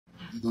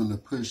You're gonna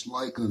push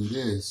like on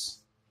this.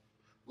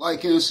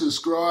 Like and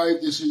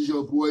subscribe. This is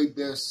your boy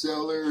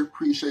Bestseller.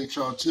 Appreciate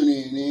y'all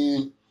tuning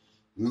in.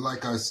 And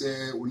like I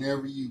said,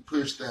 whenever you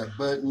push that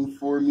button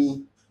for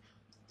me,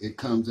 it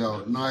comes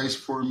out nice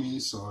for me.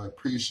 So I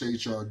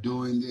appreciate y'all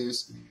doing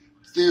this.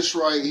 This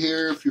right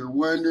here, if you're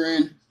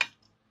wondering,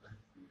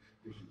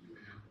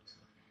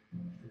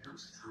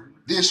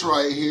 this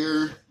right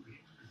here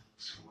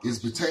is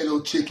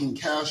potato chicken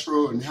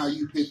casserole, and how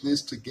you put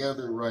this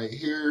together right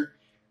here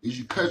is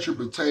you cut your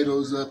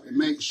potatoes up and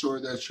make sure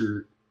that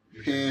your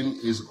pan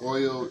is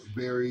oiled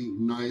very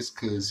nice,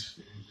 because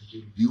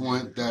you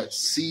want that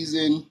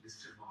season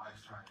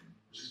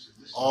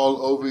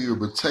all over your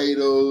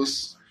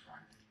potatoes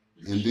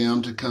and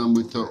them to come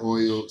with the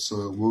oil,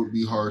 so it won't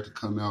be hard to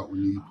come out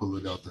when you pull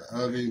it out the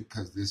oven,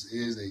 because this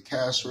is a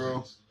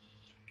casserole.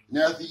 And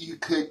after you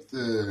cook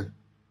the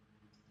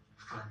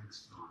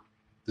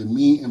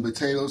meat and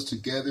potatoes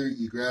together,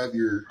 you grab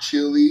your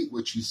chili,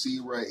 which you see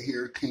right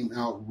here came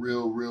out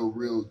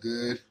real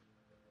good.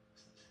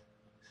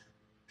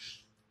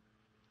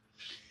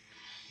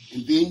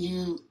 And then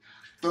you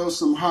throw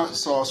some hot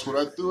sauce. What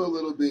I threw a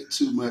little bit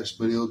too much,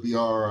 but it'll be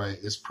all right.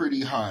 It's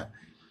pretty hot.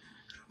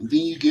 And then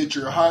you get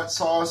your hot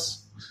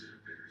sauce.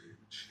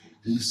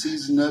 And you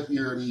season up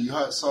you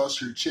hot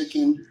sauce your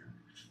chicken.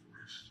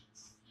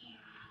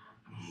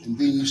 And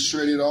then you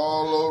shred it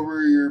all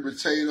over your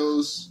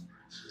potatoes.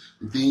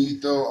 And then you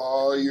throw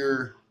all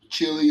your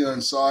chili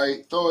on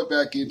side. Throw it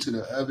back into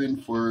the oven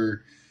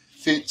for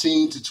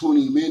 15 to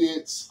 20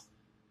 minutes.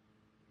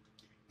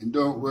 And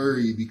don't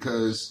worry,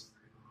 because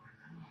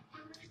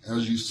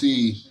as you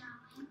see,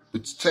 the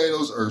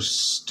potatoes are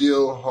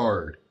still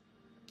hard.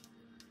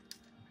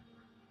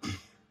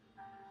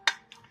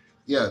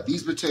 Yeah,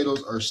 these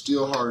potatoes are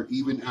still hard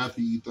even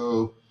after you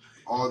throw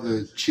all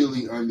the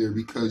chili on there,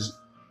 because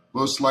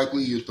most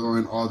likely you're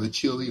throwing all the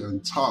chili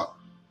on top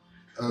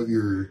of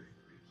your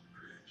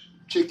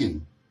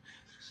chicken.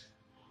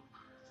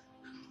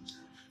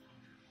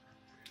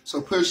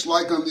 So push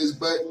like on this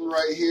button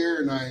right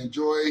here, and I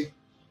enjoy.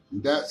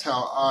 That's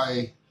how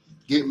I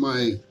get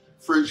my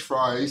French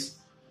fries.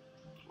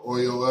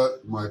 Oil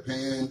up my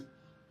pan,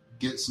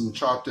 get some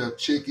chopped up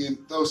chicken,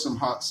 throw some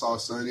hot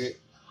sauce on it,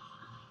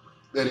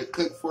 let it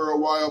cook for a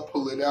while,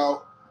 pull it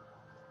out,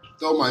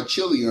 throw my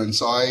chili on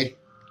side,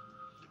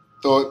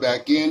 throw it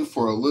back in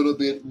for a little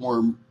bit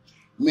more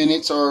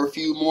minutes or a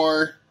few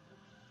more,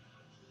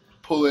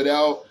 pull it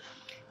out,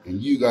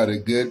 and you got a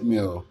good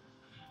meal.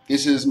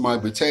 This is my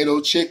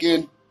potato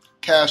chicken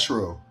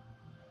casserole.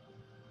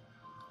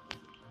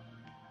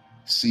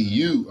 See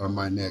you on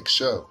my next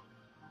show.